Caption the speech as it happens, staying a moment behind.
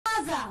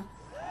Gaza.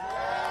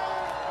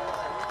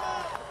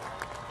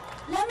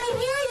 Let me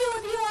hear you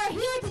if you are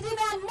here to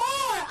demand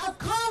more of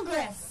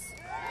Congress.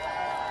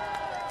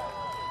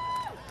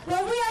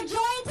 Well, we are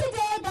joined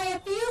today by a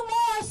few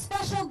more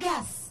special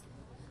guests,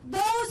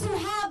 those who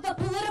have the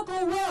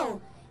political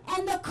will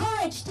and the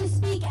courage to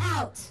speak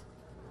out.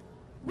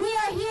 We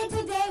are here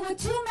today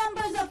with two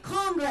members of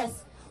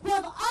Congress who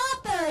have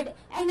authored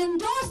and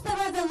endorsed the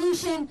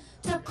resolution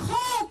to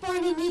call for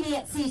an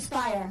immediate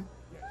ceasefire.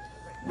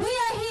 We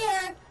are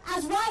here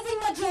as Rising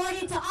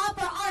Majority to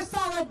offer our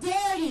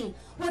solidarity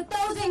with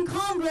those in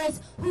Congress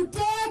who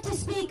dare to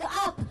speak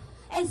up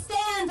and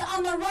stand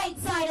on the right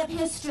side of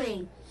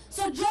history.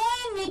 So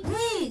join me,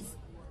 please,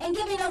 in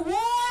giving a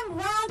warm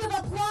round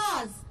of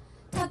applause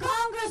to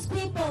Congress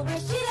people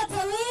Rashida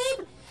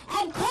Tlaib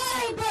and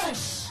Cori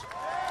Bush.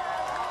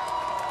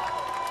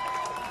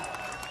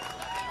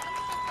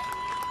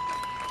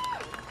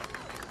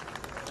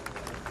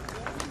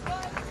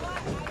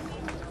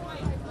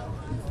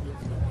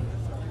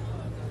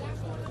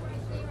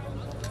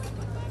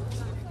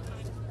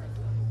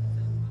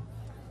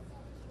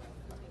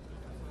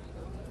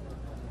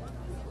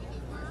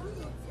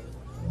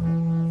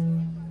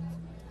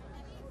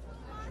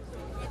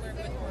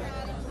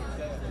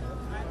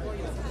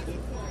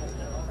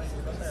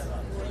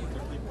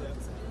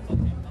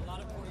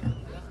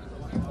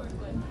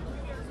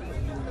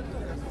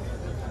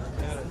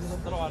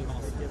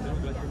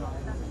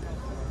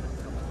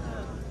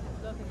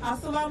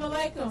 Assalamu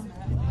alaikum.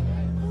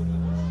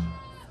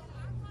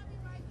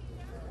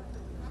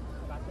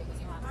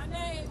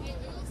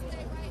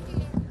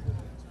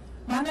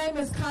 My name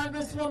is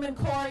Congresswoman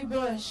Cori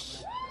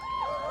Bush.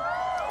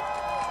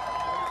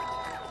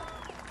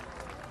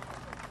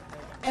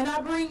 And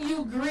I bring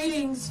you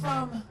greetings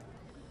from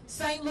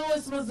St.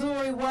 Louis,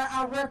 Missouri, where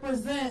I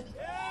represent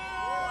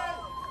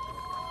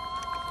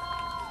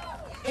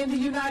in the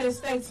United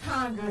States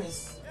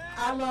Congress.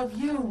 I love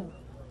you.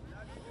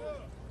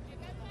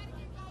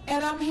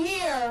 And I'm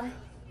here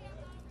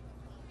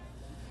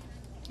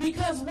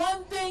because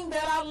one thing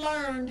that I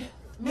learned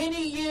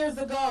many years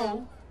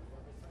ago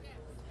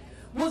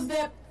was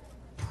that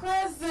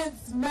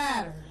presence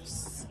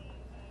matters.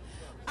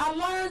 I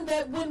learned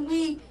that when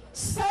we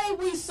say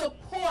we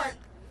support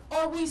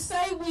or we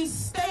say we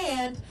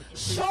stand,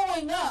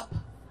 showing up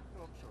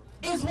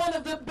is one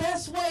of the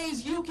best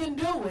ways you can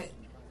do it.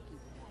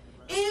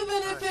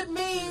 Even if it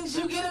means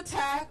you get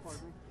attacked,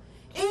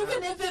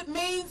 even if it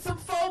means some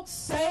folks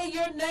say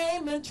your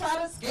name and try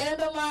to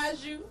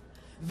scandalize you,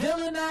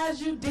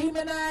 villainize you,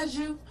 demonize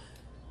you,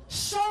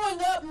 showing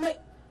up,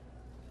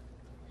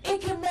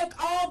 it can make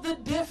all the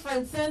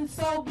difference. And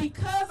so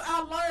because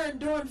I learned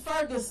during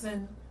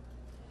Ferguson,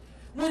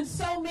 when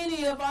so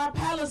many of our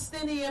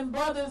Palestinian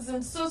brothers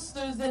and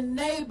sisters and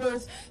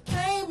neighbors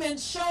came and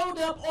showed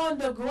up on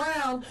the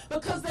ground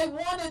because they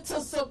wanted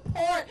to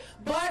support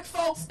black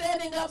folks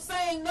standing up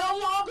saying, no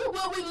longer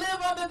will we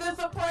live under this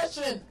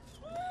oppression.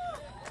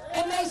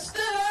 And they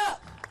stood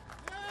up,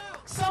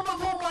 some of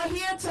whom are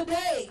here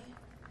today,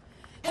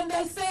 and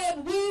they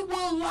said, we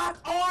will lock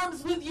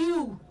arms with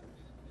you.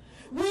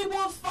 We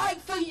will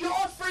fight for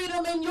your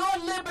freedom and your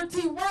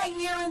liberty right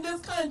here in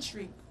this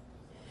country.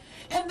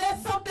 And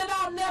that's something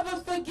I'll never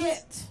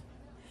forget.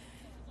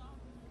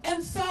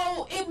 And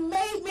so it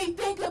made me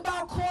think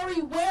about,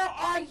 Cori, where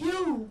are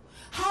you?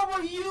 How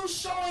are you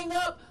showing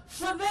up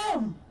for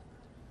them?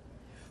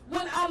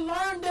 When I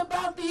learned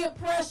about the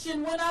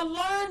oppression, when I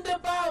learned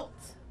about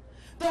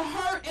the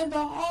hurt and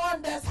the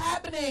harm that's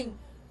happening,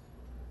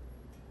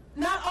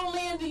 not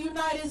only in the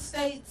United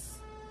States,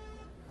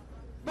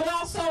 but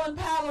also in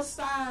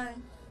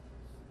Palestine,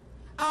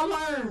 I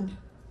learned,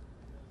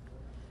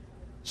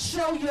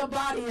 show your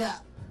body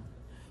up.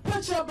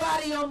 Put your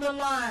body on the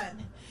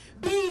line.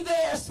 Be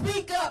there,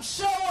 speak up,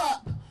 show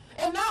up.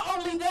 And not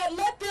only that,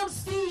 let them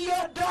see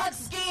your dark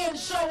skin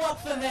show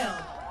up for them.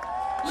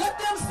 Let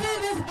them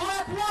see this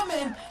black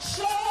woman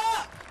show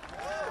up.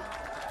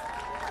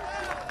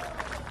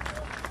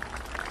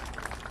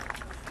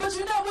 But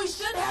you know, we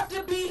shouldn't have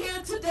to be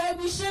here today.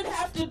 We shouldn't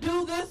have to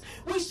do this.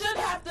 We shouldn't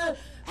have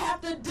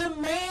to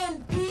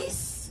demand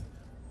peace.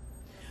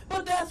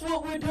 But that's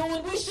what we're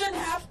doing. We shouldn't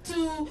have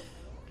to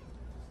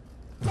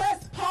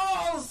press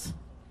pause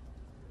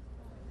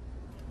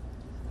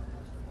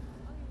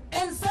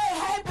and say,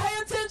 hey,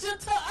 pay attention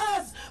to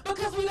us,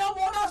 because we don't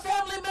want our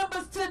family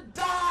members to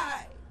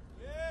die.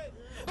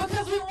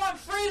 Because we want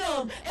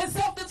freedom and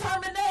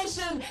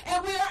self-determination,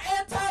 and we are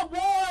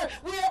anti-war,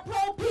 we are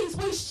pro-peace.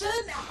 We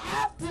shouldn't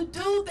have to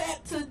do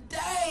that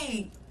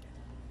today.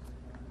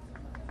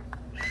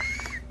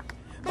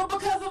 But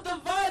because of the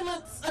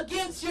violence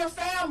against your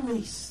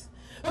families,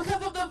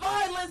 because of the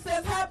violence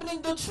that's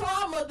happening, the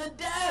trauma, the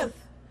death,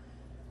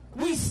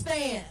 we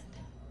stand.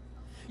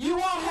 You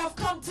all have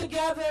come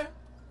together,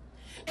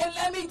 and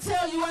let me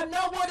tell you, I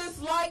know what it's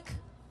like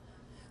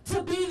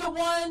to be the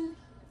one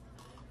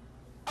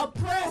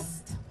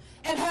oppressed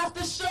and have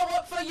to show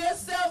up for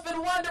yourself and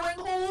wondering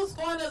who's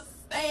going to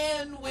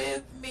stand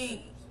with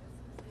me,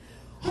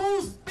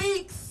 who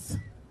speaks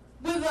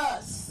with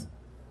us.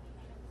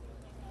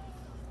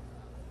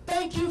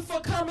 thank you for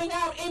coming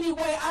out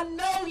anyway. I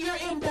know you're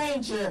in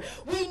danger.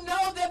 We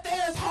know that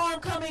there's harm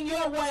coming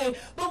your way,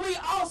 but we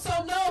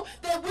also know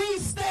that we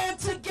stand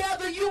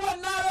together. You are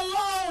not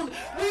alone.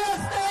 We are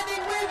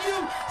standing with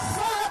you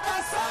side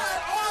by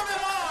side, arm in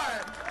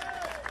arm.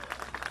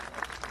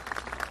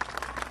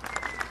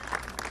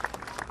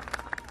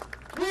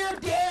 We are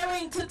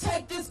daring to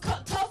take this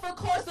tougher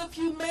course of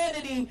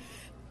humanity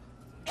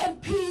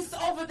and peace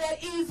over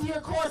that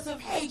easier course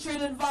of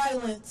hatred and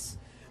violence.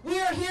 We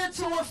are here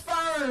to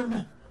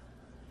affirm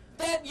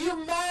that you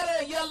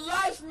matter, your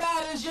life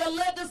matters, your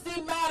legacy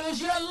matters,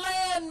 your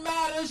land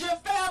matters, your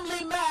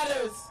family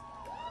matters.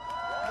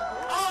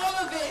 All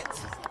of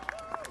it.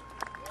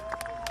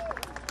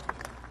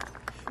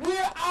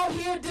 We're out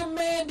here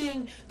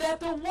demanding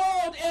that the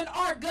world and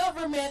our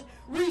government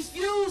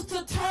refuse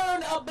to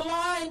turn a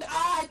blind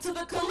eye to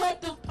the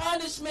collective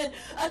punishment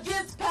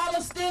against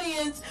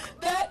Palestinians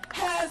that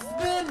has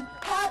been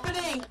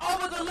happening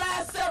over the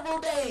last several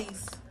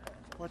days.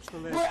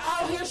 We're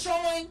out here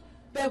showing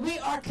that we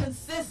are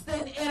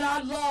consistent in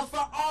our love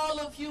for all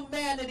of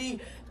humanity.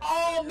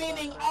 All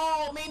meaning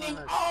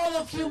all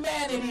of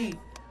humanity.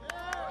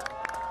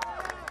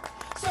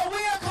 So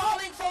we are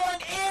calling for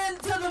an end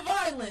to the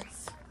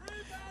violence.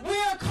 We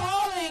are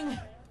calling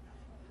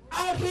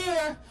out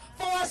here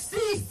for a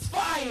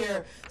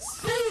ceasefire.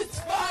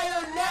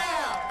 Ceasefire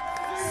now.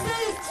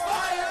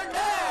 Ceasefire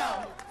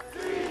now.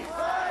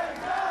 Ceasefire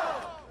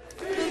now.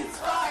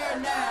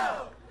 Ceasefire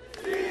now.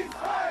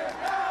 Ceasefire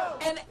now.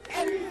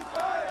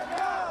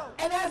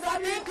 And as I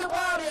think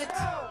about it,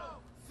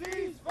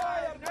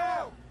 Ceasefire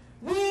now.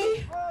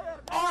 we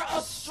are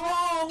a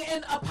strong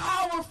and a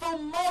powerful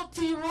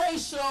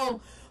multiracial,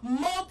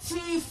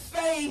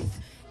 multi-faith,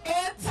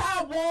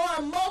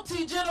 anti-war,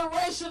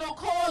 multi-generational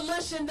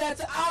coalition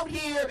that's out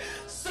here.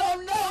 So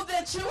know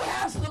that you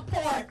have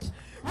support,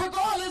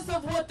 regardless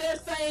of what they're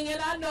saying.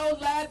 And I know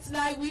last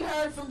night we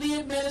heard from the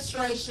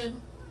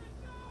administration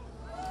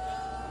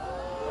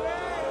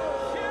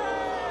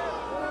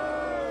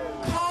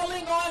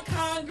calling on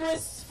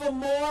Congress for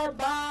more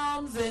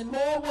bombs and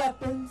more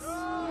weapons,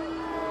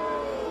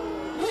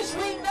 which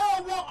we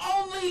know will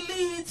only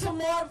lead to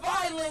more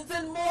violence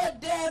and more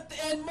death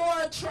and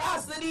more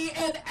atrocity,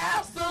 and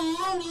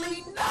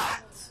absolutely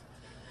not,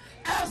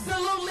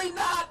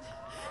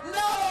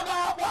 not on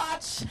our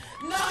watch,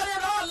 not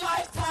in our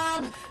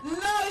lifetime,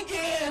 not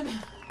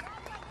again.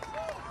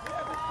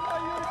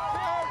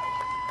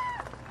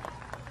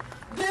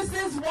 This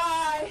is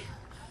why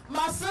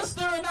my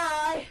sister and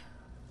I,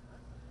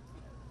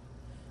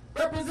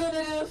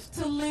 Representative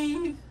to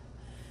leave,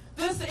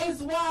 this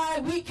is why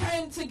we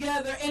came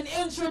together and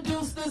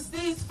introduced the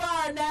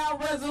Ceasefire Now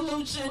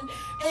resolution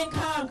in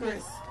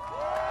Congress.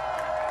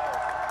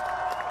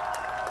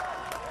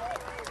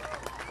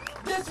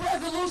 This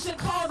resolution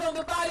calls on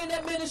the Biden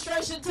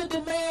administration to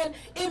demand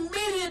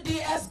immediate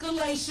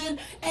de-escalation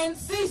and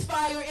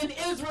ceasefire in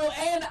Israel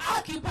and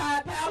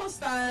occupied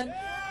Palestine,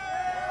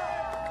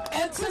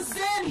 and to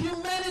send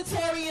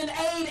humanitarian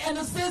aid and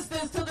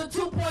assistance to the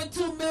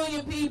 2.2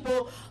 million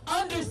people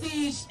under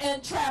siege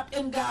and trapped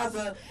in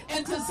Gaza,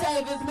 and to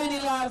save as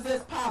many lives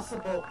as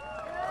possible.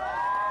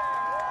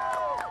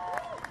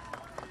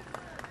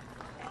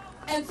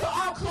 And so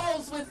I'll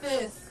close with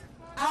this.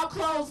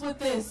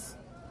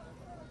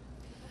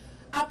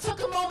 I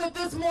took a moment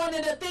this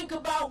morning to think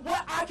about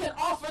what I can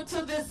offer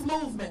to this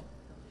movement.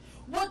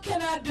 What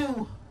can I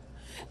do?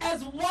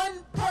 As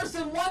one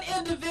person, one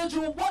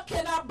individual, what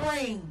can I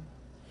bring?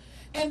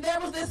 And there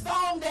was this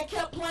song that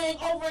kept playing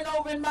over and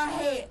over in my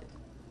head.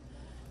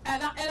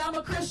 And I'm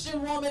a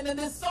Christian woman, and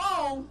this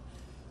song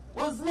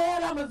was,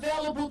 Lord, I'm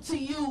available to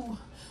you.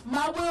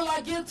 My will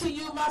I give to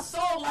you, my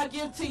soul I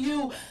give to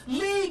you.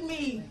 Lead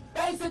me,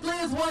 basically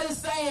is what it's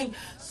saying.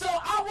 So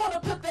I want to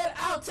put that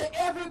out to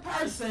every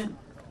person.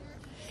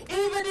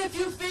 Even if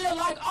you feel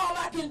like all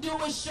I can do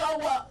is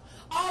show up,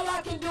 all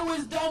I can do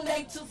is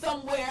donate to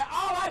somewhere,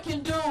 all I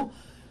can do,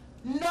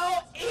 no,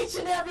 each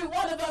and every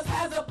one of us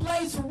has a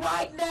place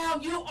right now.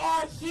 You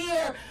are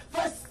here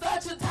for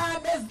such a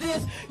time as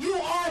this. You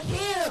are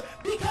here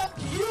because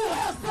you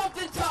have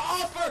something to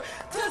offer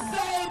to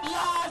save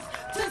lives,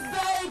 to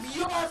save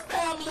your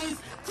families,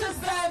 to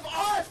save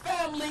our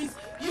families.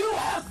 You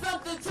have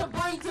something to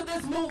bring to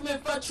this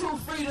movement for true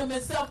freedom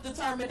and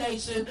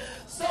self-determination.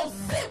 So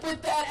sit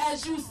with that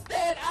as you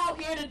stand out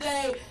here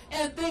today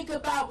and think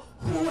about,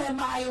 who am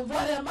I and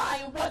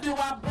what do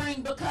I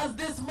bring? Because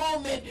this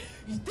moment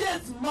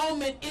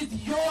is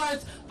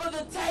yours for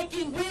the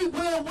taking. We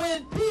will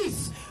win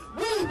peace.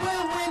 We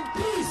will win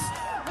peace.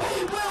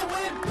 We will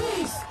win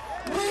peace.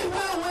 We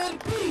will win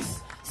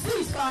peace.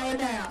 Ceasefire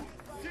now.